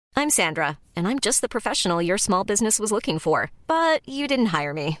I'm Sandra, and I'm just the professional your small business was looking for. But you didn't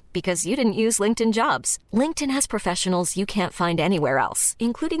hire me because you didn't use LinkedIn Jobs. LinkedIn has professionals you can't find anywhere else,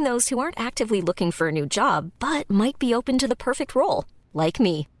 including those who aren't actively looking for a new job, but might be open to the perfect role, like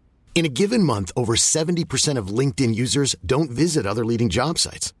me. In a given month, over 70% of LinkedIn users don't visit other leading job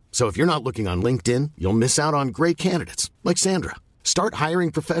sites. So if you're not looking on LinkedIn, you'll miss out on great candidates like Sandra. Start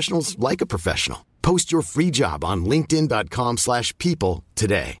hiring professionals like a professional. Post your free job on linkedin.com/people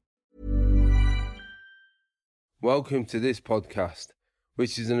today. Welcome to this podcast,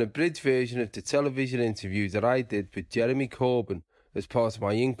 which is an abridged version of the television interview that I did with Jeremy Corbyn as part of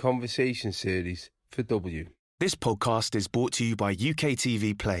my In Conversation series for W. This podcast is brought to you by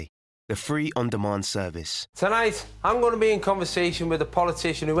UKTV Play, the free on-demand service. Tonight, I'm going to be in conversation with a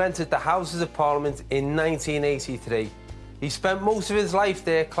politician who entered the Houses of Parliament in 1983. He spent most of his life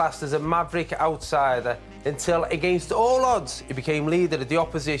there classed as a maverick outsider until, against all odds, he became leader of the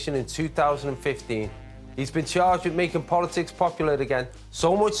opposition in 2015. He's been charged with making politics popular again,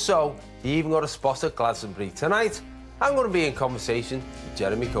 so much so, he even got a spot at Glastonbury. Tonight, I'm going to be in conversation with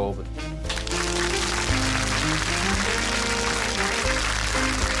Jeremy Corbyn.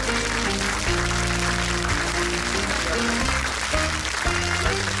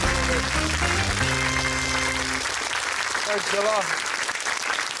 Thanks a lot.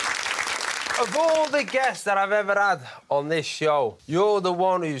 Of all the guests that I've ever had on this show, you're the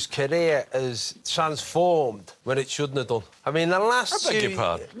one whose career has transformed when it shouldn't have done. I mean, the last I beg your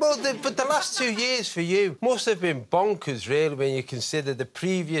pardon. Well, but the last 2 years for you must have been bonkers, really, when you consider the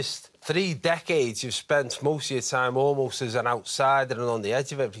previous 3 decades you've spent most of your time almost as an outsider and on the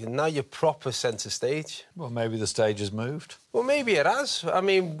edge of everything. Now you're proper centre stage. Well, maybe the stage has moved. Well, maybe it has. I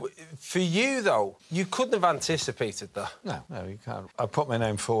mean, for you, though, you couldn't have anticipated that. No, you can't. I put my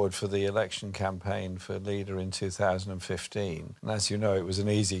name forward for the election campaign for leader in 2015. And as you know, it was an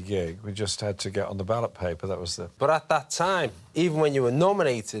easy gig. We just had to get on the ballot paper. That was the... But at that time, even when you were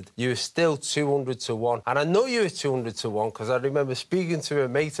nominated, you were still 200 to 1. And I know you were 200 to 1 because I remember speaking to a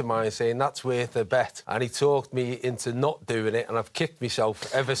mate of mine saying that's worth a bet. And he talked me into not doing it, and I've kicked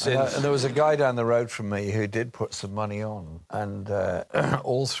myself ever since. And there was a guy down the road from me who did put some money on. And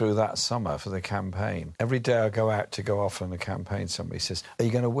all through that summer for the campaign, every day I go out to go off on the campaign, somebody says, "Are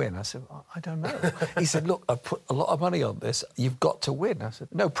you going to win?" I said, "I don't know." He said, "Look, I've put a lot of money on this. You've got to win." I said,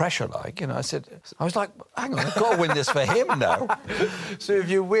 "No pressure, like." I was like, hang on, I've got to win this for him now. So if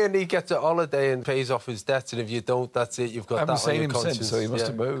you win, he gets a holiday and pays off his debts, and if you don't, that's it. You've got that on your conscience. I haven't seen him since, so he must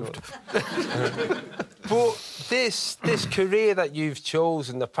have moved. But this career that you've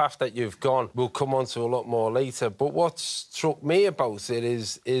chosen, the path that you've gone, we'll come on to a lot more later. But what struck me about it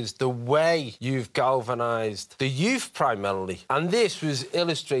is the way you've galvanised the youth primarily. And this was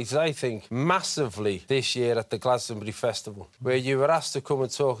illustrated, I think, massively this year at the Glastonbury Festival, where you were asked to come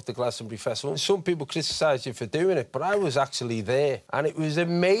and talk at the Glastonbury Festival. Some people criticised you for doing it, but I was actually there. And it was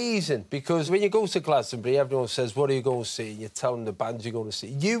amazing, because when you go to Glastonbury, everyone says, "What are you going to see?" You tell them the band you're going to see.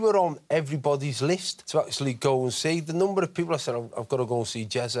 You were on everybody's list to actually go and see. The number of people I said, I've got to go and see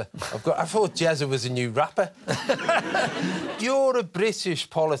Jezza. I thought Jezza was a new rapper. You're a British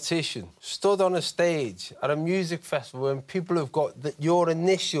politician, stood on a stage at a music festival and people have got your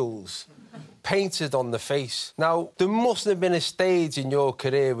initials painted on the face. Now, there mustn't have been a stage in your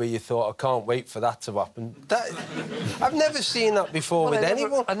career where you thought, I can't wait for that to happen. I've never seen that before with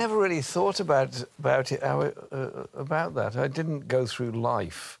anyone. I never really thought about that. I didn't go through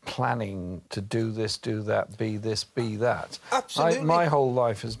life planning to do this, do that, be this, be that. Absolutely. My whole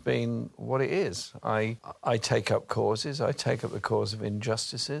life has been what it is. I take up causes. I take up the cause of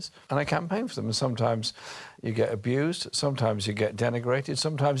injustices, and I campaign for them. And sometimes you get abused, sometimes you get denigrated,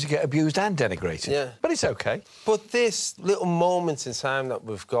 sometimes you get abused and denigrated. Yeah. But it's OK. But this little moment in time that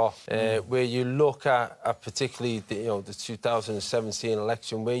we've got, where you look at particularly the 2017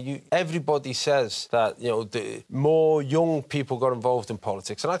 election, where everybody says that the more young people got involved in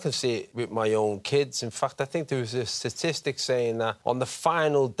politics, and I can see it with my own kids. In fact, I think there was a statistic saying that on the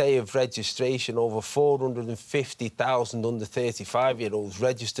final day of registration, over 450,000 under 35-year-olds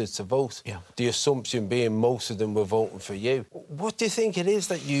registered to vote. Yeah. The assumption being most of them were voting for you. What do you think it is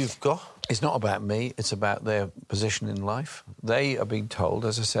that you've got? It's not about me, it's about their position in life. They are being told,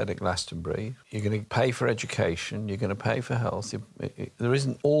 as I said at Glastonbury, you're going to pay for education, you're going to pay for health. There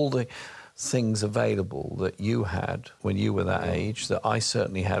isn't all the things available that you had when you were that age, that I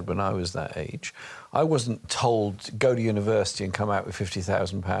certainly had when I was that age. I wasn't told, go to university and come out with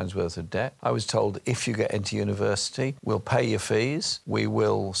 £50,000 worth of debt. I was told, if you get into university, we'll pay your fees, we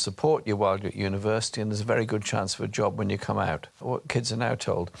will support you while you're at university, and there's a very good chance of a job when you come out. What kids are now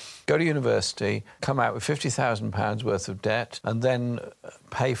told, go to university, come out with £50,000 worth of debt, and then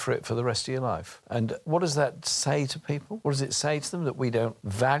pay for it for the rest of your life. And what does that say to people? What does it say to them? That we don't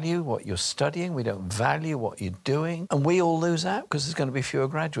value what you're studying, we don't value what you're doing, and we all lose out because there's going to be fewer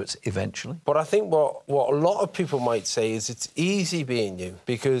graduates eventually. But I think what a lot of people might say is it's easy being you,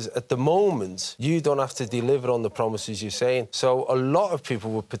 because at the moment you don't have to deliver on the promises you're saying. So a lot of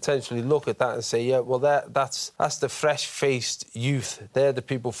people would potentially look at that and say, yeah, well, that's the fresh-faced youth. They're the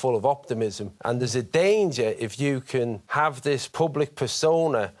people full of optimism. And there's a danger if you can have this public persona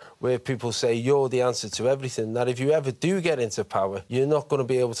where people say you're the answer to everything, that if you ever do get into power, you're not going to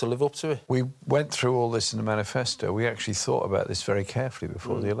be able to live up to it. We went through all this in the manifesto. We actually thought about this very carefully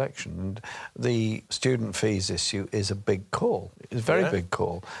before the election. And the student fees issue is a big call. It's a very big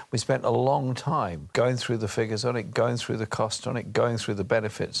call. We spent a long time going through the figures on it, going through the cost on it, going through the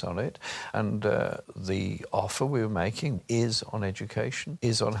benefits on it. And the offer we were making is on education,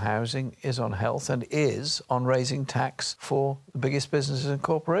 is on housing, is on health, and is on raising tax for the biggest businesses and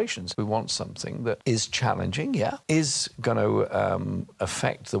corporations. We want something that is challenging, is going to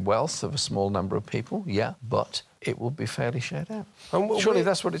affect the wealth of a small number of people, but it will be fairly shared out. And surely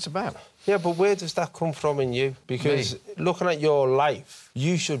that's what it's about. Yeah, but where does that come from in you? Because looking at your life,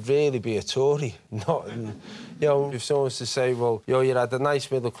 you should really be a Tory, not... You know, if someone was to say, well, you had a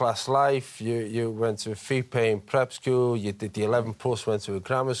nice middle-class life, you went to a fee-paying prep school, you did the 11 plus, went to a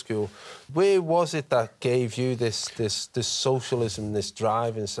grammar school, where was it that gave you this socialism, this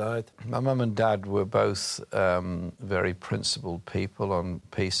drive inside? My mum and dad were both very principled people on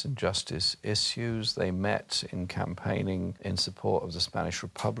peace and justice issues. They met in campaigning in support of the Spanish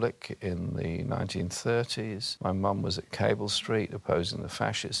Republic in the 1930s. My mum was at Cable Street opposing the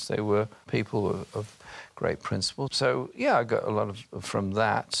fascists. They were people of great principle. So, I got a lot from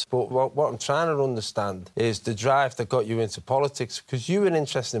that. But what I'm trying to understand is the drive that got you into politics, because you were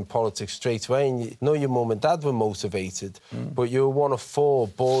interested in politics straight away, and you know your mum and dad were motivated, but you were one of 4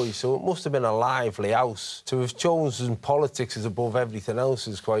 boys, so it must have been a lively house. To have chosen politics as above everything else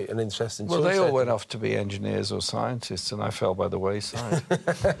is quite an interesting choice. Well, they all went off to be engineers or scientists, and I fell by the wayside.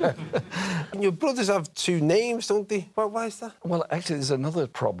 Your brothers have 2 names, don't they? Why is that? Well, actually, there's another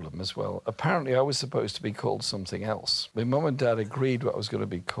problem as well. Apparently, I was supposed to be called something else. My mum and dad agreed what I was going to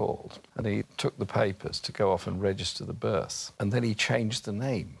be called, and he took the papers to go off and register the birth, and then he changed the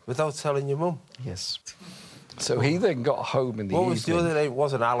name. Without telling your mum? Yes. So he then got home in the evening. What was the other name? It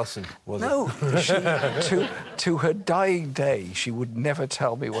wasn't Alison, was it? No. To her dying day, she would never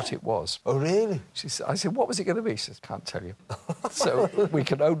tell me what it was. Oh, really? I said, what was it going to be? She says, can't tell you. So we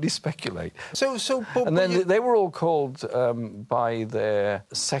can only speculate. And then they were all called by their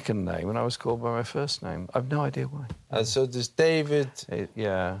second name, and I was called by my first name. I've no idea why. And so there's David...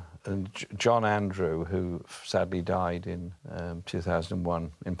 And John Andrew, who sadly died in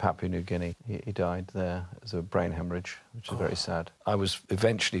 2001 in Papua New Guinea. He died there as a brain hemorrhage, which is very sad. I was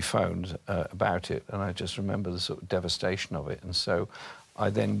eventually phoned about it, and I just remember the sort of devastation of it. And so I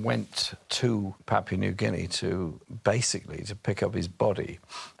then went to Papua New Guinea to pick up his body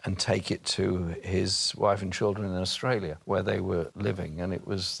and take it to his wife and children in Australia, where they were living. And it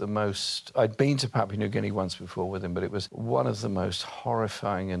was the most... I'd been to Papua New Guinea once before with him, but it was one of the most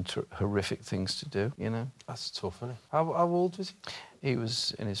horrifying and horrific things to do, you know? That's tough, isn't it? How old was he? He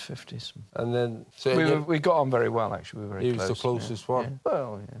was in his 50s. And then... So we got on very well, actually. We were very close. He was the closest one? Yeah.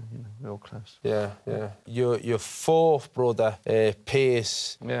 Well, we were all close. Yeah. Your 4th brother,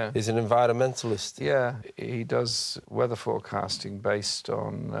 Piers, is an environmentalist. Yeah, he does weather forecasting based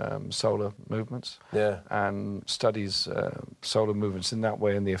on solar movements. Yeah. And studies solar movements in that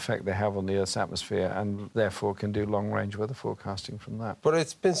way and the effect they have on the Earth's atmosphere, and therefore can do long-range weather forecasting from that. But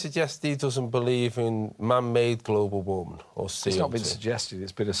it's been suggested he doesn't believe in man-made global warming or CO2. It's not been suggested,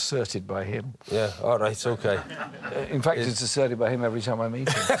 it's been asserted by him. Yeah, all right, OK. In fact, it's asserted by him every time I meet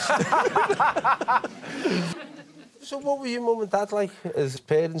him. So what were your mum and dad like as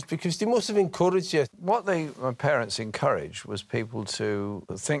parents? Because they must have encouraged you. What my parents encouraged was people to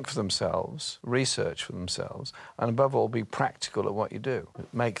think for themselves, research for themselves, and above all, be practical at what you do.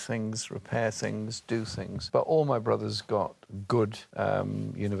 Make things, repair things, do things. But all my brothers got good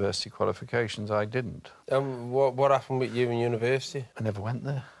university qualifications. I didn't. What happened with you in university? I never went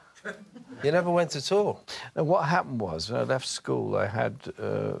there. You never went at all? Now, what happened was, when I left school, I had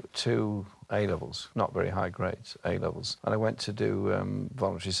 2 A-levels, not very high grades, A-levels. And I went to do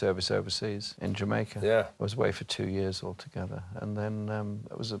voluntary service overseas in Jamaica. Yeah. I was away for 2 years altogether. And then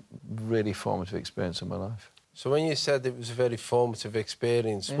it was a really formative experience in my life. So when you said it was a very formative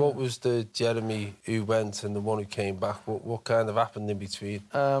experience, what was the Jeremy who went and the one who came back? What kind of happened in between?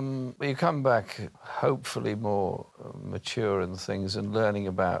 You come back hopefully more mature in things and learning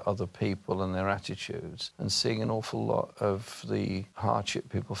about other people and their attitudes and seeing an awful lot of the hardship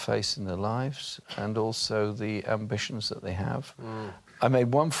people face in their lives and also the ambitions that they have. I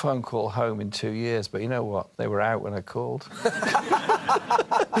made one phone call home in 2 years, but you know what? They were out when I called.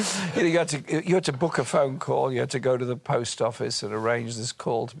 You had to book a phone call. You had to go to the post office and arrange this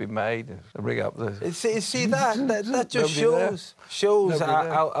call to be made and ring up the... See that just shows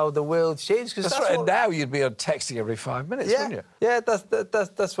how the world changed. That's right. And now you'd be on texting every 5 minutes, wouldn't you? Yeah,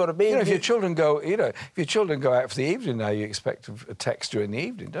 that's what I mean. You know, if your children go out for the evening now, you expect a text during the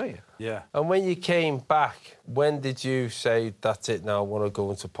evening, don't you? Yeah. And when you came back, when did you say, that's it now, I want to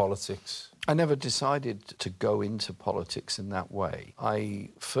go into politics? I never decided to go into politics in that way. I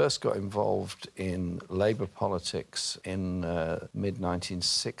first got involved in Labour politics in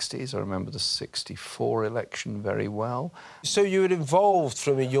mid-1960s. I remember the 64 election very well. So you were involved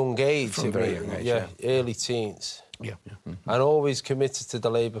from a young age? From a very young age, yeah. Early teens? Yeah. And always committed to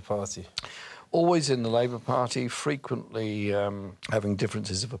the Labour Party? Always in the Labour Party, frequently having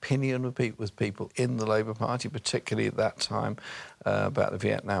differences of opinion with people in the Labour Party, particularly at that time, about the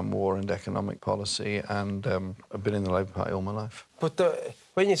Vietnam War and economic policy, and I've been in the Labour Party all my life. But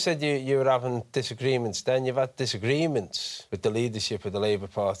when you said you were having disagreements, then you've had disagreements with the leadership of the Labour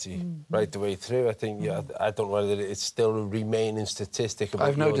Party right the way through. I think, I don't know whether it's still a remaining statistic. I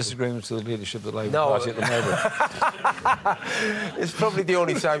have no disagreements with the leadership of the Labour Party at the moment. It's probably the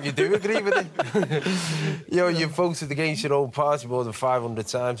only time you do agree with it. You've voted against your own party more than 500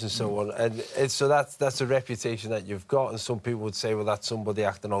 times and so on. And so that's a reputation that you've got. And some people would say, well, that's somebody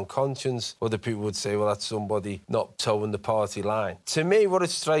acting on conscience. Other people would say, well, that's somebody not towing the party line. To me, what it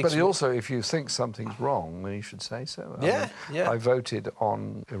strikes me... But also, if you think something's wrong, then you should say so. Yeah. I voted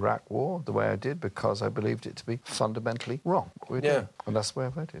on Iraq War the way I did because I believed it to be fundamentally wrong. And that's the way I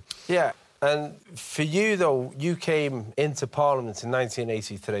voted. Yeah. And for you, though, you came into Parliament in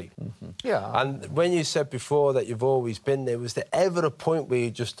 1983. Yeah. And when you said before that you've always been there, was there ever a point where you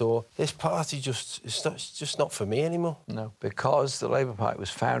just thought, this party it's just not for me anymore? No, because the Labour Party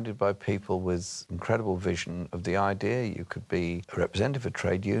was founded by people with incredible vision of the idea you could be a representative of a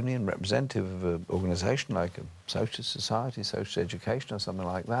trade union, representative of an organisation like a social society, social education or something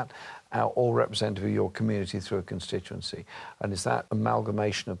like that, all representative of your community through a constituency. And it's that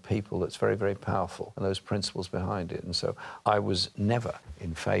amalgamation of people that's very, very powerful, and those principles behind it. And so I was never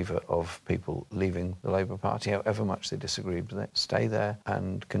in favour of people leaving the Labour Party, however much they disagreed with it. Stay there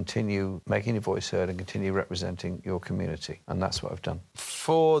and continue making your voice heard and continue representing your community. And that's what I've done.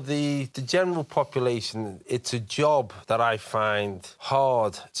 For the general population, it's a job that I find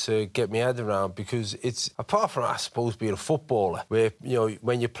hard to get my head around because it's, apart from, I suppose, being a footballer, where,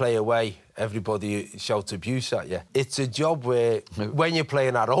 when you play away, everybody shouts abuse at you. It's a job where, when you're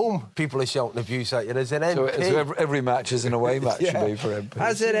playing at home, people are shouting abuse at you. As an MP... So every match is an away match for me, for MP.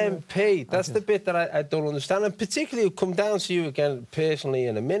 As an MP, that's the bit that I don't understand. And particularly, it'll come down to you again personally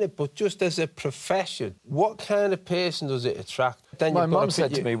in a minute, but just as a profession, what kind of person does it attract? Then my mum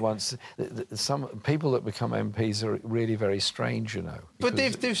said to me once, some people that become MPs are really very strange, But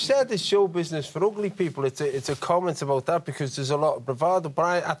they've said it's show business for ugly people. It's a comment about that because there's a lot of bravado.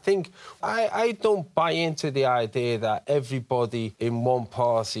 But I think I don't buy into the idea that everybody in one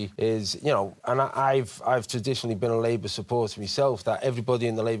party is, and I've traditionally been a Labour supporter myself, that everybody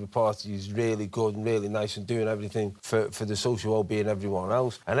in the Labour Party is really good and really nice and doing everything for the social well-being of everyone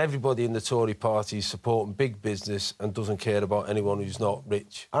else. And everybody in the Tory party is supporting big business and doesn't care about anyone who's not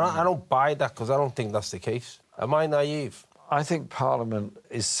rich. And I don't buy that because I don't think that's the case. Am I naive? I think Parliament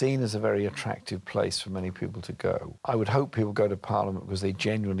is seen as a very attractive place for many people to go. I would hope people go to Parliament because they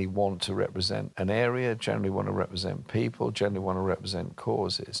genuinely want to represent an area, generally want to represent people, generally want to represent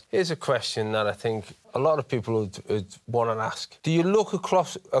causes. Here's a question that I think a lot of people would want to ask. Do you look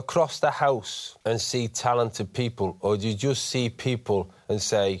across the House and see talented people, or do you just see people and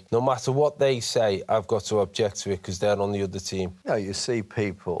say, no matter what they say, I've got to object to it because they're on the other team? No, you see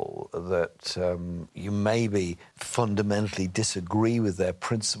people that you maybe fundamentally disagree with their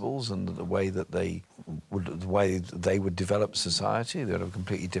principles and the way that they the way they would develop society. They would have a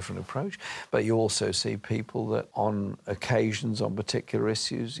completely different approach. But you also see people that on occasions, on particular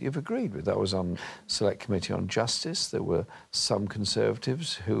issues, you've agreed with. That was on Select Committee on Justice. There were some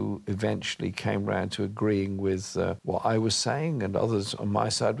Conservatives who eventually came round to agreeing with what I was saying and others on my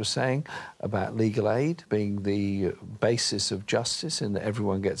side were saying about legal aid being the basis of justice in that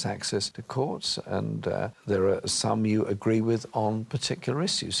everyone gets access to courts, and there are some you agree with on particular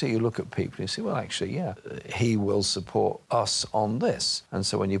issues. So you look at people and you say, well, actually, yeah, he will support us on this. And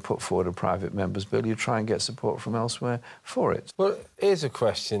so when you put forward a private member's bill, you try and get support from elsewhere for it. Well, here's a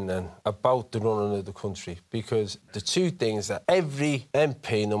question then about the running of the country, because the two things that every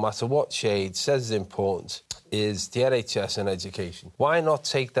MP, no matter what shade, says is important is the NHS and education. Why not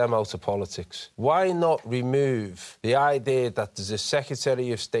take them out of politics? Why not remove the idea that there's a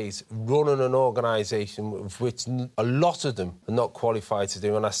Secretary of State running an organisation of which a lot of them are not qualified to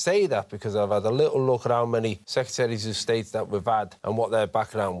do? And I say that because I've had a little look at how many Secretaries of State that we've had and what their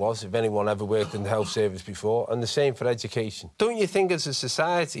background was, if anyone ever worked in the health service before, and the same for education. Don't you think as a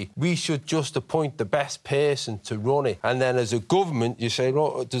society we should just appoint the best person to run it? And then as a government you say,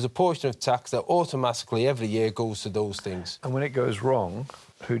 well, there's a portion of tax that automatically every year goes to those things. And when it goes wrong,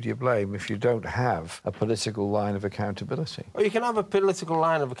 who do you blame if you don't have a political line of accountability? Well, you can have a political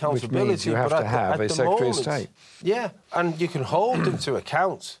line of accountability, which means you have to have a Secretary of State. Yeah, and you can hold them to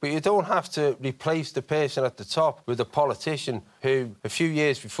account, but you don't have to replace the person at the top with a politician who a few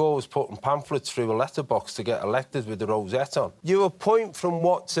years before was putting pamphlets through a letterbox to get elected with the rosette on. You appoint from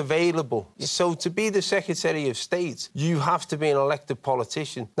what's available. So to be the Secretary of State, you have to be an elected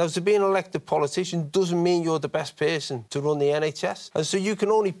politician. Now, to be an elected politician doesn't mean you're the best person to run the NHS. And so you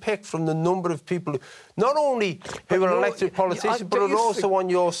can only pick from the number of people, not only who are elected politicians, but are also on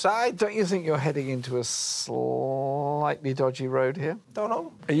your side. Don't you think you're heading into a slightly dodgy road here? Don't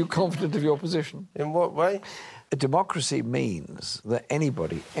know. Are you confident of your position? In what way? A democracy means that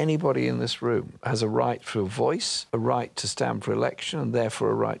anybody in this room has a right for a voice, a right to stand for election, and therefore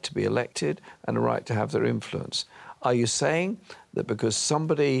a right to be elected, and a right to have their influence. Are you saying that because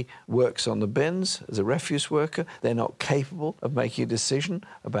somebody works on the bins as a refuse worker, they're not capable of making a decision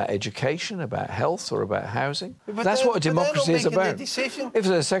about education, about health, or about housing? But that's what a democracy is about. If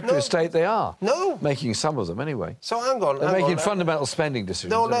they're a Secretary of State, they are. No. Making some of them, anyway. So hang on. They're making fundamental spending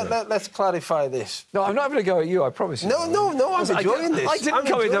decisions. No, let's clarify this. No, I'm not having a go at you, I promise you. No, I'm enjoying this. I didn't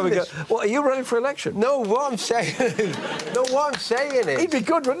go in there. What, are you running for election? No, what I'm saying is... He'd be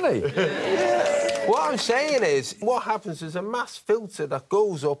good, wouldn't he? Yeah. What I'm saying is, what happens is a mass filter that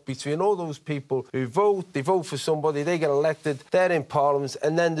goes up between all those people who vote, they vote for somebody, they get elected, they're in Parliament,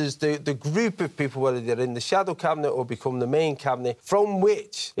 and then there's the group of people, whether they're in the shadow cabinet or become the main cabinet, from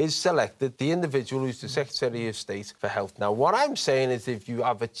which is selected the individual who's the Secretary of State for Health. Now, what I'm saying is if you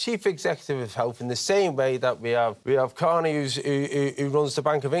have a Chief Executive of Health in the same way that we have Carney who runs the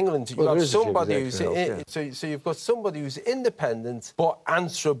Bank of England, you have somebody who's... So you've got somebody who's independent but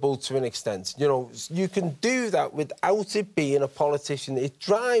answerable to an extent. You know, you can do that without it being a politician. It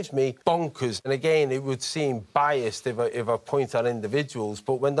drives me bonkers. And again, it would seem biased if I point at individuals,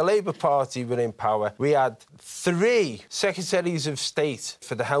 but when the Labour Party were in power, we had 3 Secretaries of State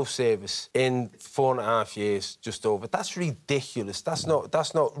for the health service in 4.5 years, just over. That's ridiculous. That's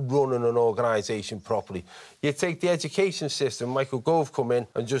not running an organisation properly. You take the education system, Michael Gove come in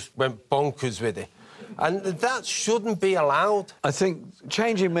and just went bonkers with it. And that shouldn't be allowed. I think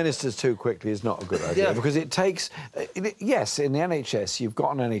changing ministers too quickly is not a good idea, because it takes... Yes, in the NHS, you've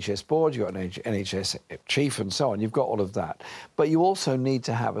got an NHS board, you've got an NHS chief and so on, you've got all of that. But you also need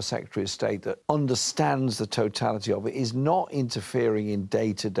to have a Secretary of State that understands the totality of it, is not interfering in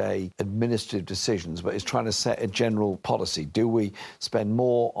day-to-day administrative decisions, but is trying to set a general policy. Do we spend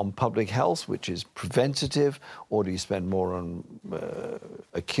more on public health, which is preventative, or do you spend more on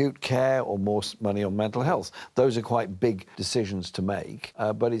acute care or more money on mental health? Those are quite big decisions to make,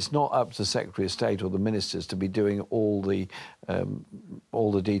 but it's not up to the Secretary of State or the ministers to be doing all the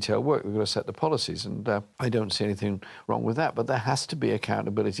detailed work. We've got to set the policies, and I don't see anything wrong with that, but there has to be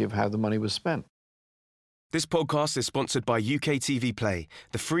accountability of how the money was spent. This podcast is sponsored by UK TV Play,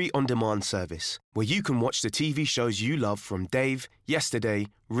 the free on-demand service, where you can watch the TV shows you love from Dave, Yesterday,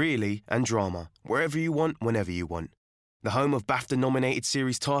 Really, and Drama, wherever you want, whenever you want. The home of BAFTA-nominated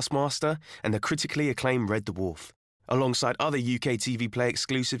series Taskmaster and the critically acclaimed Red Dwarf, alongside other UK TV Play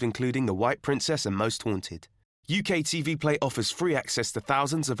exclusive including The White Princess and Most Haunted. UK TV Play offers free access to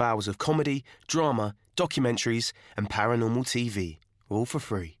thousands of hours of comedy, drama, documentaries, and paranormal TV, all for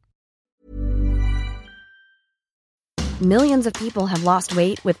free. Millions of people have lost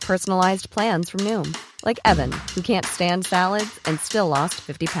weight with personalized plans from Noom, like Evan, who can't stand salads and still lost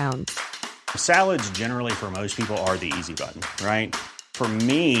 50 pounds. Salads generally for most people are the easy button, right? For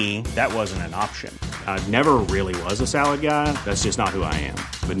me, that wasn't an option. I never really was a salad guy. That's just not who I am.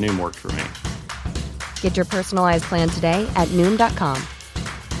 But Noom worked for me. Get your personalized plan today at Noom.com.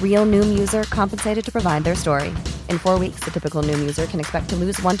 Real Noom user compensated to provide their story. In 4 weeks, the typical Noom user can expect to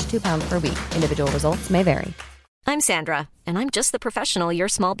lose 1 to 2 pounds per week. Individual results may vary. I'm Sandra, and I'm just the professional your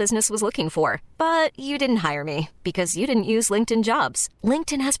small business was looking for. But you didn't hire me because you didn't use LinkedIn Jobs.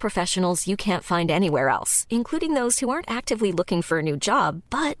 LinkedIn has professionals you can't find anywhere else, including those who aren't actively looking for a new job,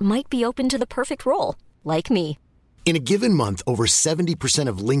 but might be open to the perfect role, like me. In a given month, over 70%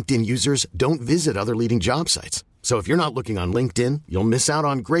 of LinkedIn users don't visit other leading job sites. So if you're not looking on LinkedIn, you'll miss out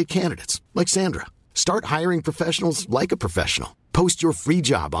on great candidates like Sandra. Start hiring professionals like a professional. Post your free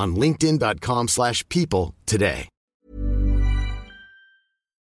job on linkedin.com/people today.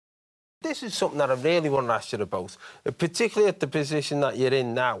 This is something that I really want to ask you about, particularly at the position that you're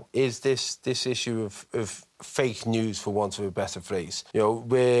in now, is this issue of fake news, for want of a better phrase. You know,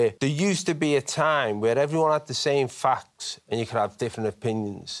 where there used to be a time where everyone had the same facts and you could have different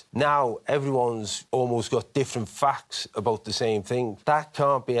opinions. Now, everyone's almost got different facts about the same thing. That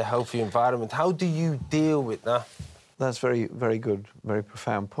can't be a healthy environment. How do you deal with that? That's very, very good, very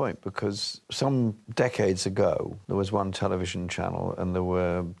profound point, because some decades ago, there was one television channel and there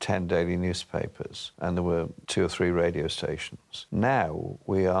were 10 daily newspapers and there were 2 or 3 radio stations. Now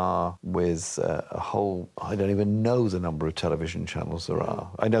we are with a whole, I don't even know the number of television channels there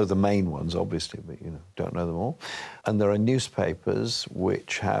are. I know the main ones, obviously, but, don't know them all. And there are newspapers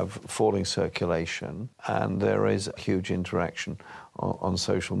which have falling circulation, and there is huge interaction on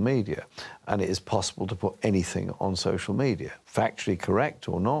social media, and it is possible to put anything on social media. Factually correct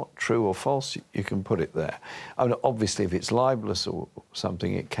or not, true or false, you can put it there. I mean, obviously, if it's libelous or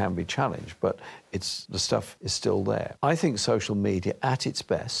something, it can be challenged, but the stuff is still there. I think social media, at its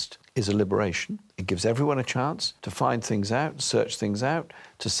best, is a liberation. It gives everyone a chance to find things out, search things out,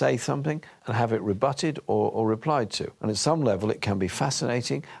 to say something and have it rebutted or replied to. And at some level, it can be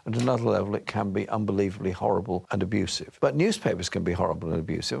fascinating, and at another level, it can be unbelievably horrible and abusive. But newspapers can be horrible and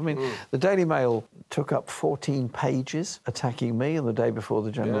abusive. I mean, the Daily Mail took up 14 pages attacking me on the day before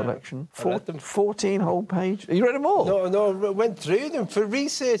the general election. 14 whole pages. You read them all? No, I went through them for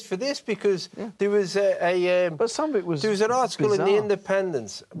research for this, because there was but some of it was there was an article bizarre. in The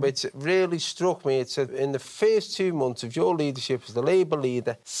Independent which really struck me. It said, in the first 2 months of your leadership as the Labour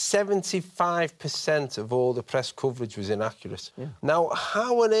leader, 75% of all the press coverage was inaccurate. Yeah. Now,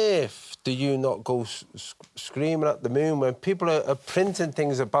 how on earth do you not go screaming at the moon when people are printing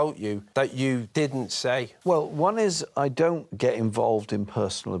things about you that you didn't say? Well, one is, I don't get involved in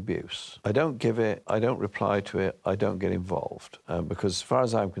personal abuse. I don't give it, I don't reply to it, I don't get involved. Because as far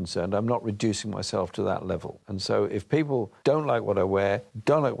as I'm concerned, I'm not reducing myself to that level. And so if people don't like what I wear,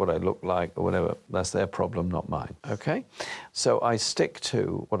 don't like what I look like, or whatever, that's their problem, not mine, OK? So I stick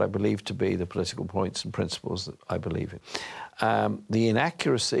to what I believe to be the political points and principles that I believe in. The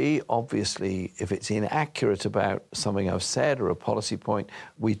inaccuracy, obviously, if it's inaccurate about something I've said or a policy point,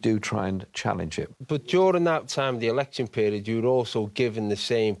 we do try and challenge it. But during that time, the election period, you were also given the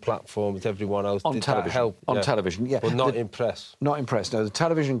same platform as everyone else. On television. That help? On television, yeah. But not in press. Not in press, no. The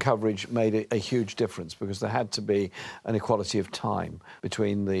television coverage made a huge difference, because there had to be an equality of time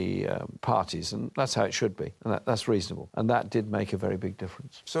between the parties, and that's how it should be, and that's reasonable. And that did make a very big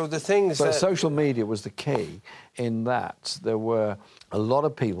difference. So the things But social media was the key, in that there were a lot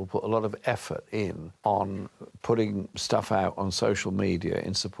of people put a lot of effort in on putting stuff out on social media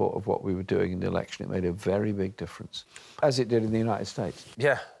in support of what we were doing in the election. It made a very big difference, as it did in the United States.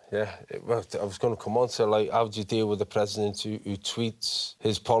 Yeah. Well, I was going to come on to, how do you deal with the president who tweets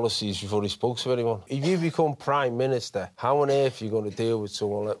his policies before he spoke to anyone? If you become Prime Minister, how on earth are you going to deal with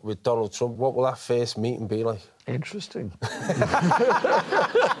someone like with Donald Trump? What will that first meeting be like? Interesting.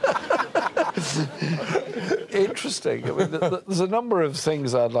 Interesting. I mean, there's a number of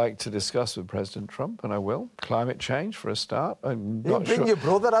things I'd like to discuss with President Trump, and I will. Climate change, for a start. I'm not bring sure. your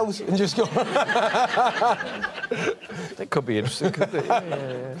brother out and just go... That could be interesting, couldn't it?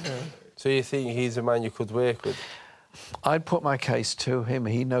 Yeah. So you think he's a man you could work with? I'd put my case to him.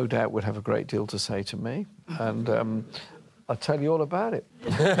 He no doubt would have a great deal to say to me, and I'll tell you all about it.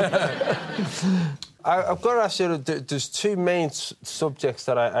 I've got to ask you, there's 2 main subjects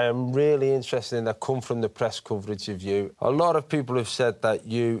that I am really interested in that come from the press coverage of you. A lot of people have said that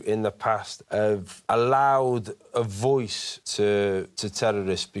you, in the past, have allowed a voice to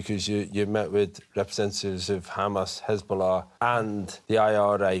terrorists, because you met with representatives of Hamas, Hezbollah and the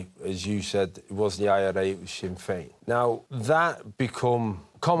IRA. As you said, it wasn't the IRA, it was Sinn Féin. Now, that become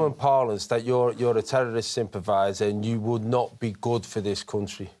common parlance that you're a terrorist sympathiser and you would not be good for this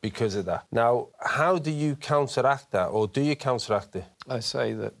country because of that. Now, how do you counteract that, or do you counteract it? I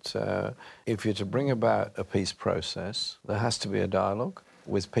say that if you're to bring about a peace process, there has to be a dialogue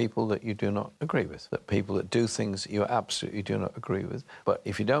with people that you do not agree with, that people that do things you absolutely do not agree with. But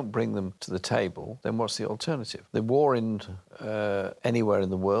if you don't bring them to the table, then what's the alternative? The war in anywhere in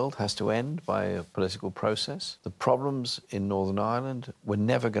the world has to end by a political process. The problems in Northern Ireland were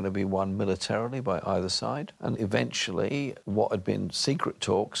never going to be won militarily by either side. And eventually, what had been secret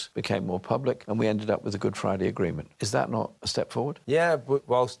talks became more public, and we ended up with the Good Friday Agreement. Is that not a step forward? Yeah, but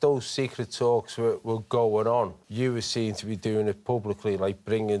whilst those secret talks were going on, you were seen to be doing it publicly, like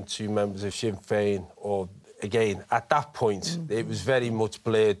bringing 2 members of Sinn Féin, or again, at that point, it was very much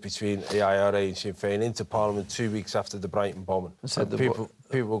blurred between the IRA and Sinn Féin, into Parliament 2 weeks after the Brighton bombing. And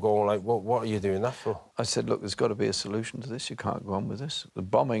people were going like, what are you doing that for? I said, look, there's got to be a solution to this. You can't go on with this. The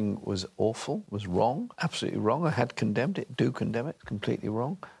bombing was awful, was wrong, absolutely wrong. I had condemned it, do condemn it, completely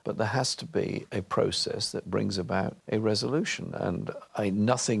wrong. But there has to be a process that brings about a resolution. And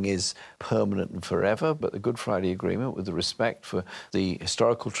nothing is permanent and forever, but the Good Friday Agreement, with the respect for the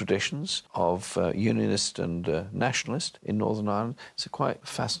historical traditions of unionist and nationalist in Northern Ireland, it's a quite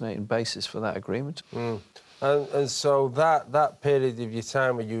fascinating basis for that agreement. And so that period of your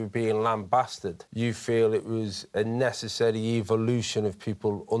time when you were being lambasted, you feel it was a necessary evolution of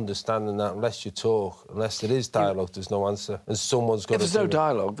people understanding that unless you talk, unless there is dialogue, there's no answer, and someone's got to do it. If there's no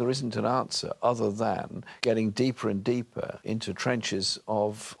dialogue, there isn't an answer other than getting deeper and deeper into trenches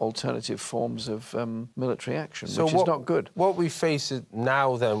of alternative forms of military action, which is not good. What we face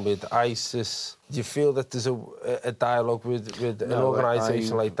now then with ISIS, do you feel that there's a dialogue with an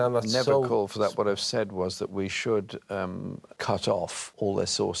organisation like that? That's never called for that. What I've said was that we should cut off all their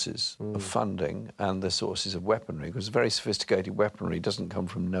sources of funding and their sources of weaponry, because very sophisticated weaponry doesn't come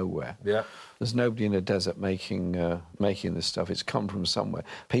from nowhere. Yeah. There's nobody in a desert making this stuff. It's come from somewhere.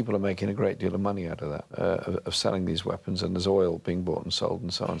 People are making a great deal of money out of that, of selling these weapons, and there's oil being bought and sold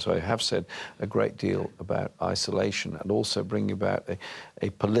and so on. So I have said a great deal about isolation and also bringing about a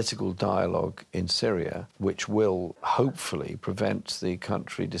political dialogue in Syria, which will hopefully prevent the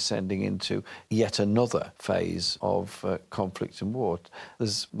country descending into yet another phase of conflict and war.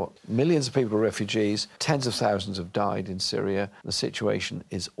 There's, millions of people are refugees, tens of thousands have died in Syria. The situation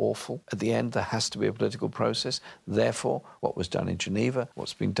is awful. At the end, there has to be a political process. Therefore, what was done in Geneva,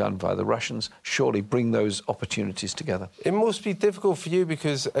 what's been done by the Russians, surely bring those opportunities together. It must be difficult for you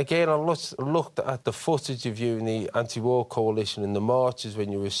because, again, I looked at the footage of you in the anti-war coalition in the marches when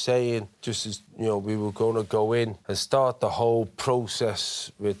you were saying, just as, we were going to go in and start the whole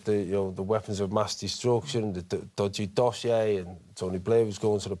process with the weapons of mass destruction, the dodgy dossier, and Tony Blair was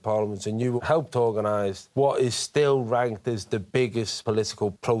going to the Parliament, and you helped organise what is still ranked as the biggest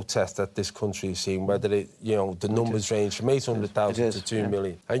political protest that this country has seen, whether the numbers range from 800,000 to 2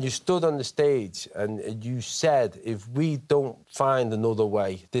 million. And you stood on the stage and you said, if we don't find another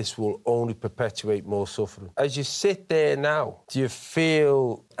way, this will only perpetuate more suffering. As you sit there now, do you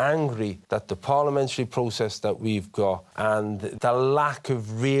feel angry that the parliamentary process that we've got and the lack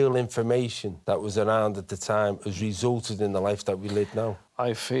of real information that was around at the time has resulted in the life that we live now?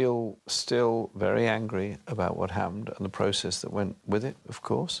 I feel still very angry about what happened and the process that went with it, of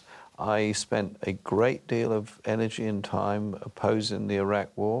course. I spent a great deal of energy and time opposing the Iraq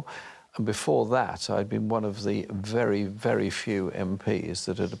war. And before that, I'd been one of the very, very few MPs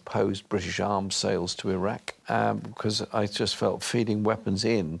that had opposed British arms sales to Iraq, because I just felt feeding weapons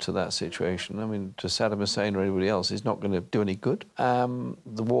into that situation, to Saddam Hussein or anybody else, is not going to do any good.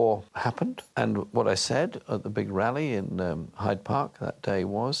 The war happened, and what I said at the big rally in Hyde Park that day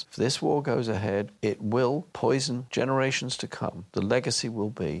was, if this war goes ahead, it will poison generations to come. The legacy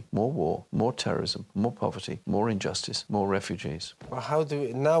will be more war, more terrorism, more poverty, more injustice, more refugees. Well, how do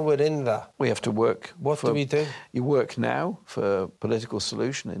we... Now we're in that. We have to work. What do we do? You work now for a political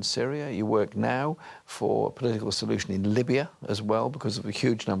solution in Syria. You work now for a political solution in Libya as well, because of a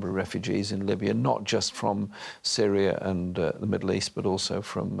huge number of refugees in Libya, not just from Syria and the Middle East, but also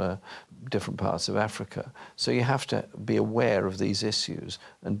from different parts of Africa. So you have to be aware of these issues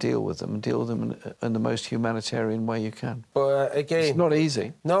and deal with them in the most humanitarian way you can. But again... It's not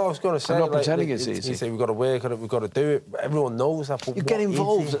easy. No, I was going to say... I'm not pretending it's easy. You say we've got to work on it, we've got to do it. Everyone knows that, but you get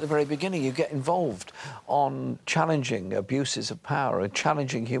involved at the very beginning. You get involved on challenging abuses of power and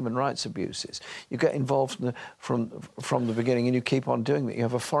challenging human rights abuses. You get involved from the beginning, and you keep on doing that. You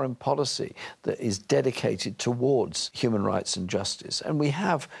have a foreign policy that is dedicated towards human rights and justice. And we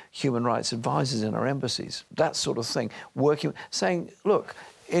have human rights advisors in our embassies, that sort of thing, saying, look,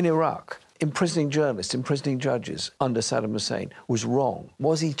 in Iraq, imprisoning journalists, imprisoning judges under Saddam Hussein was wrong.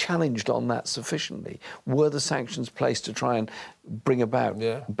 Was he challenged on that sufficiently? Were the sanctions placed to try and bring about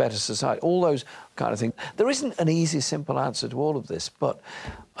better society? All those kind of things. There isn't an easy, simple answer to all of this, but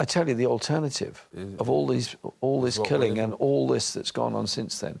I tell you, the alternative of all this killing and all this that's gone on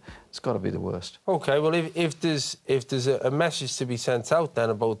since then, it's got to be the worst. OK, well, if there's a message to be sent out then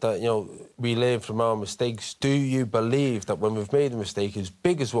about that, you know, we learn from our mistakes, do you believe that when we've made a mistake as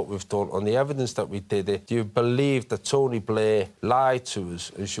big as what we've done, on the evidence that we did it, do you believe that Tony Blair lied to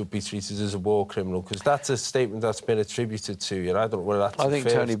us and should be treated as a war criminal? Because that's a statement that's been attributed to you, and I don't know whether that's I think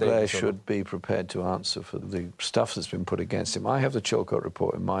Tony Blair should be prepared to answer for the stuff that's been put against him. I have the Chilcot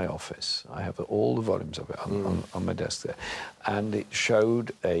report in my office. I have all the volumes of it on my desk there. And it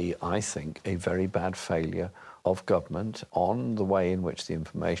showed, I think, a very bad failure of government on the way in which the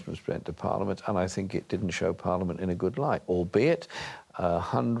information was presented to Parliament, and I think it didn't show Parliament in a good light, albeit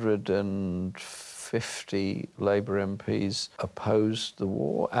 150 Labour MPs opposed the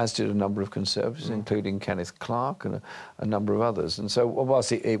war, as did a number of Conservatives, including Kenneth Clarke and a number of others. And so,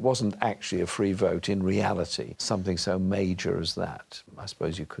 whilst it wasn't actually a free vote, in reality, something so major as that, I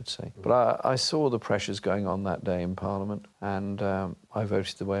suppose you could say. But I saw the pressures going on that day in Parliament, and I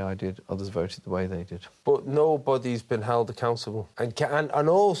voted the way I did, others voted the way they did. But nobody's been held accountable. And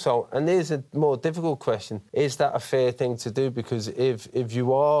also, and there's a more difficult question, is that a fair thing to do? Because if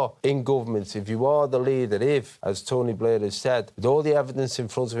you are in government, if you are the leader, if, as Tony Blair has said, with all the evidence in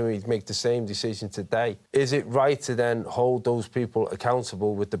front of him, he'd make the same decision today, is it right to then hold those people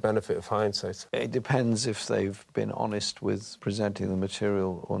accountable with the benefit of hindsight? It depends if they've been honest with presenting the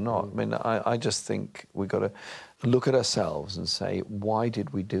material or not. I mean, I just think we've got to look at ourselves and say, why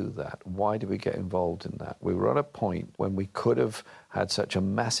did we do that? Why did we get involved in that? We were at a point when we could have had such a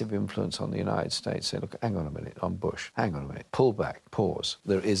massive influence on the United States, say, look, hang on a minute, on Bush, hang on a minute, pull back, pause.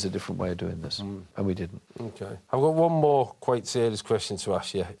 There is a different way of doing this, and we didn't. OK. I've got one more quite serious question to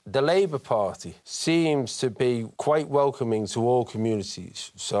ask you. The Labour Party seems to be quite welcoming to all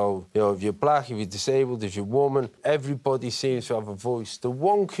communities. So, you know, if you're black, if you're disabled, if you're woman, everybody seems to have a voice. The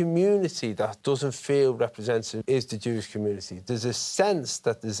one community that doesn't feel represented is the Jewish community. There's a sense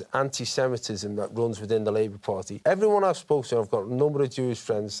that there's anti-Semitism that runs within the Labour Party. Everyone I've spoken to, I've got a number of Jewish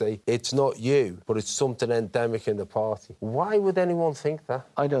friends say, it's not you, but it's something endemic in the party. Why would anyone think that?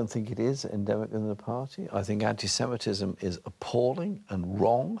 I don't think it is endemic in the party. I think anti-Semitism is appalling and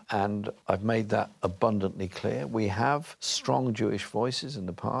wrong, and I've made that abundantly clear. We have strong Jewish voices in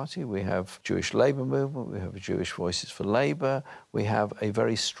the party. We have Jewish Labour movement. We have Jewish Voices for Labour. We have a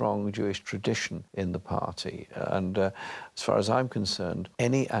very strong Jewish tradition in the party. And as far as I'm concerned,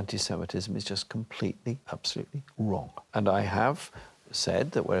 any anti-Semitism is just completely, absolutely wrong. And I have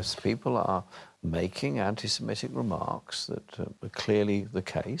said that whereas people are making anti-Semitic remarks that are clearly the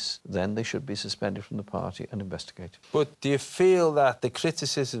case, then they should be suspended from the party and investigated. But do you feel that the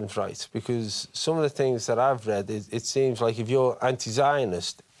criticism's right? Because some of the things that I've read, it seems like if you're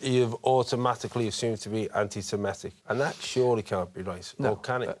anti-Zionist, you've automatically assumed to be anti-Semitic. And that surely can't be right, no, or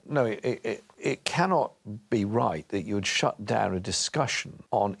can it? No, it cannot be right that you would shut down a discussion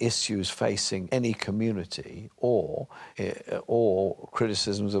on issues facing any community or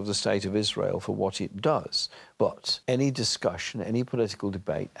criticisms of the State of Israel for what it does. But any discussion, any political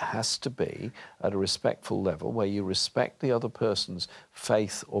debate has to be at a respectful level where you respect the other person's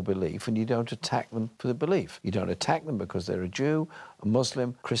faith or belief and you don't attack them for the belief. You don't attack them because they're a Jew, a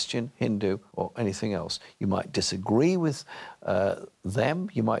Muslim, Christian, Hindu, or anything else. You might disagree with them,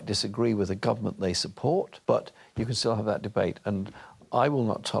 you might disagree with the government they support, but you can still have that debate. And I will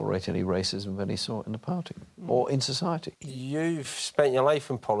not tolerate any racism of any sort in the party or in society. You've spent your life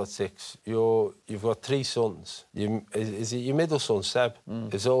in politics. You've got 3 sons. Is it your middle son, Seb,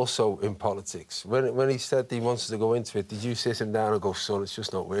 is also in politics. When he said he wanted to go into it, did you sit him down and go, son, it's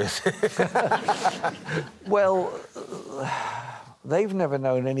just not worth it? Well, they've never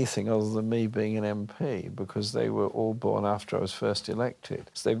known anything other than me being an MP because they were all born after I was first elected.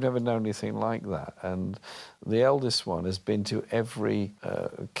 So they've never known anything like that. And the eldest one has been to every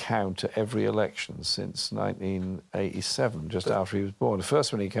count at every election since 1987, just after he was born. The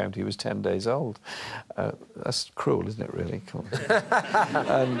first one he counted, he was 10 days old. That's cruel, isn't it, really? Come on.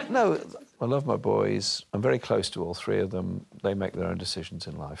 No, I love my boys. I'm very close to all 3 of them. They make their own decisions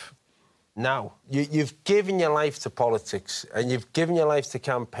in life. Now, you've given your life to politics and you've given your life to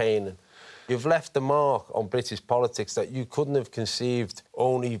campaigning. You've left a mark on British politics that you couldn't have conceived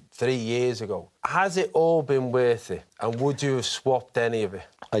only 3 years ago. Has it all been worth it? And would you have swapped any of it?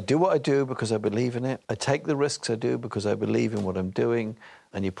 I do what I do because I believe in it. I take the risks I do because I believe in what I'm doing,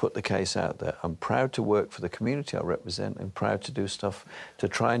 and you put the case out there. I'm proud to work for the community I represent. I'm proud to do stuff to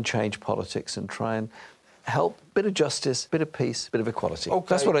try and change politics and try and help, bit of justice, bit of peace, bit of equality. Okay.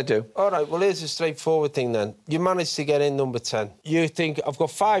 That's what I do. All right, well, here's a straightforward thing then. You managed to get in number 10. You think, I've got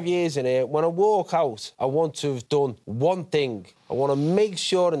 5 years in here. When I walk out, I want to have done one thing. I want to make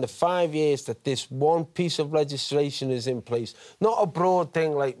sure in the 5 years that this one piece of legislation is in place. Not a broad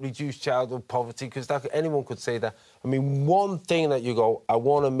thing like reduce childhood poverty, because anyone could say that. I mean, one thing that you go, I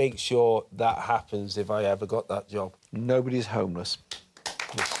want to make sure that happens if I ever got that job. Nobody's homeless.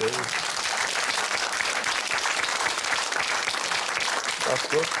 That's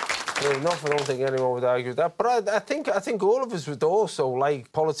good. Enough, I don't think anyone would argue with that. But I think all of us would also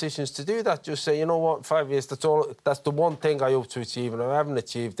like politicians to do that. Just say, you know what, 5 years, that's the one thing I hope to achieve, and if I haven't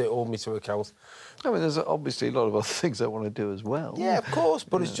achieved it, hold me to account. I mean, there's obviously a lot of other things I want to do as well. Yeah, of course,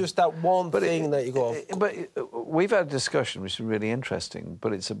 but it's just that one thing that you go... But we've had a discussion which is really interesting,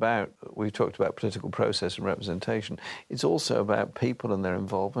 but it's about... We've talked about political process and representation. It's also about people and their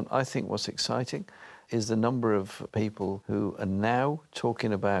involvement. I think what's exciting is the number of people who are now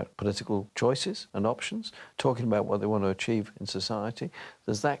talking about political choices and options, talking about what they want to achieve in society.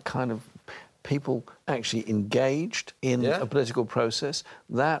 There's that kind of people actually engaged in a political process.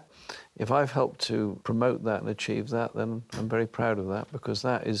 That, if I've helped to promote that and achieve that, then I'm very proud of that, because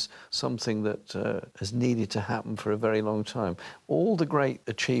that is something that has needed to happen for a very long time. All the great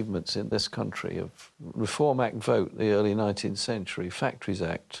achievements in this country of Reform Act vote, the early 19th century, Factories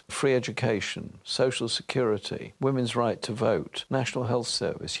Act, free education, social security, women's right to vote, National Health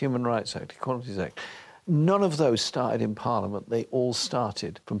Service, Human Rights Act, Equalities Act, none of those started in Parliament. They all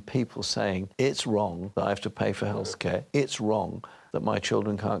started from people saying, it's wrong that I have to pay for healthcare. It's wrong that my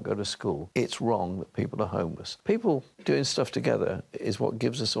children can't go to school. It's wrong that people are homeless. People doing stuff together is what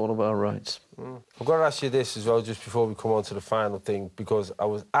gives us all of our rights. I've got to ask you this as well, just before we come on to the final thing, because I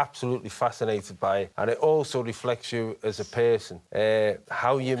was absolutely fascinated by it, and it also reflects you as a person,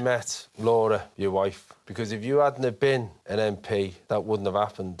 how you met Laura, your wife. Because if you hadn't have been an MP, that wouldn't have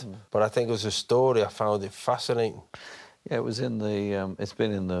happened. But I think it was a story, I found it fascinating. Yeah, it was in the... it's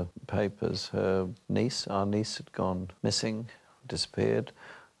been in the papers. Her niece, our niece, had gone missing, disappeared,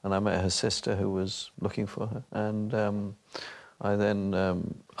 and I met her sister who was looking for her, and I then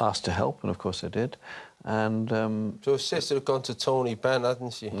asked to help, and of course I did. And so her sister had gone to Tony Benn,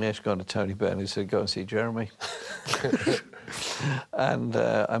 hadn't she? Yeah, she'd gone to Tony Benn, who said, go and see Jeremy. And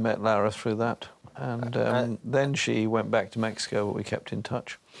I met Laura through that. And then she went back to Mexico, but we kept in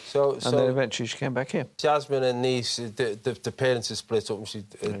touch. And then eventually she came back here. Jasmine and niece, the parents had split up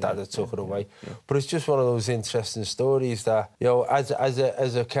and dad had took her away. Yeah. But it's just one of those interesting stories that, you know,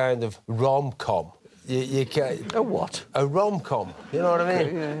 as a kind of rom-com, you can... A what? A rom-com, you know what I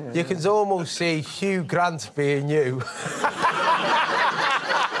mean? Yeah. You can almost see Hugh Grant being you.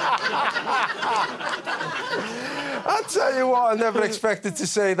 I tell you what, I never expected to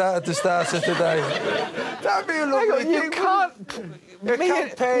say that at the start of today. That'd be a lovely thing. You can't...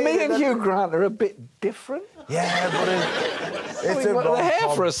 Me and Hugh Grant are a bit different. Yeah, but it's a the hair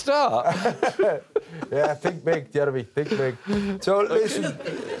for a start. Yeah, think big, Jeremy, think big. So, listen,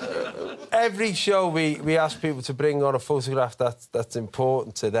 every show we ask people to bring on a photograph that's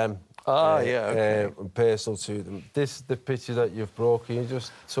important to them. Okay. And personal to them. This is the picture that you've brought. Can you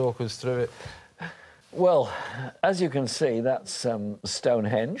just talk us through it? Well, as you can see, that's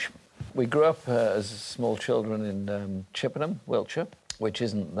Stonehenge. We grew up as small children in Chippenham, Wiltshire, which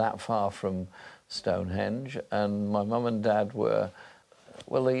isn't that far from Stonehenge. And my mum and dad were...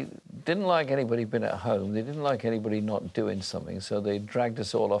 Well, they didn't like anybody being at home. They didn't like anybody not doing something, so they dragged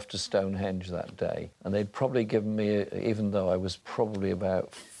us all off to Stonehenge that day. And they'd probably given me, even though I was probably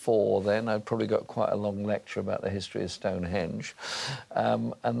about 4 then, I'd probably got quite a long lecture about the history of Stonehenge.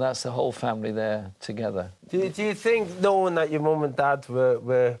 And that's the whole family there together. Do you think, knowing that your mum and dad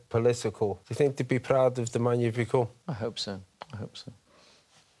were political, do you think they'd be proud of the man you've become? I hope so. I hope so.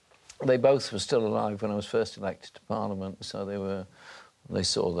 They both were still alive when I was first elected to Parliament, so they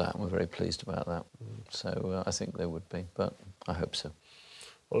saw that and were very pleased about that. So I think they would be, but I hope so.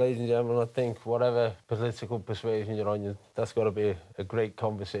 Well, ladies and gentlemen, I think whatever political persuasion you're on, that's got to be a great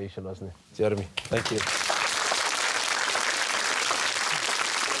conversation, hasn't it? Jeremy, thank you.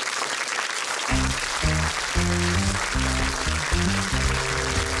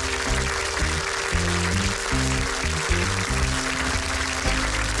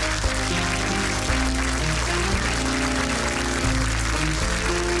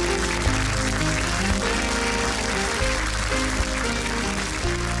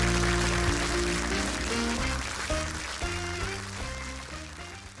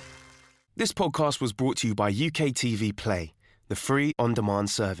 This podcast was brought to you by UKTV Play, the free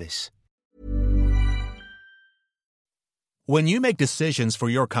on-demand service. When you make decisions for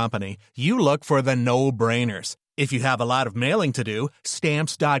your company, you look for the no-brainers. If you have a lot of mailing to do,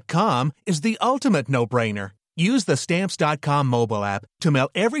 Stamps.com is the ultimate no-brainer. Use the Stamps.com mobile app to mail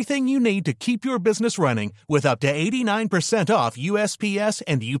everything you need to keep your business running with up to 89% off USPS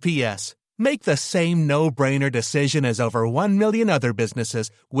and UPS. Make the same no-brainer decision as over 1 million other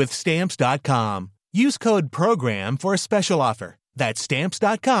businesses with Stamps.com. Use code PROGRAM for a special offer. That's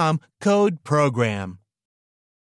Stamps.com, code PROGRAM.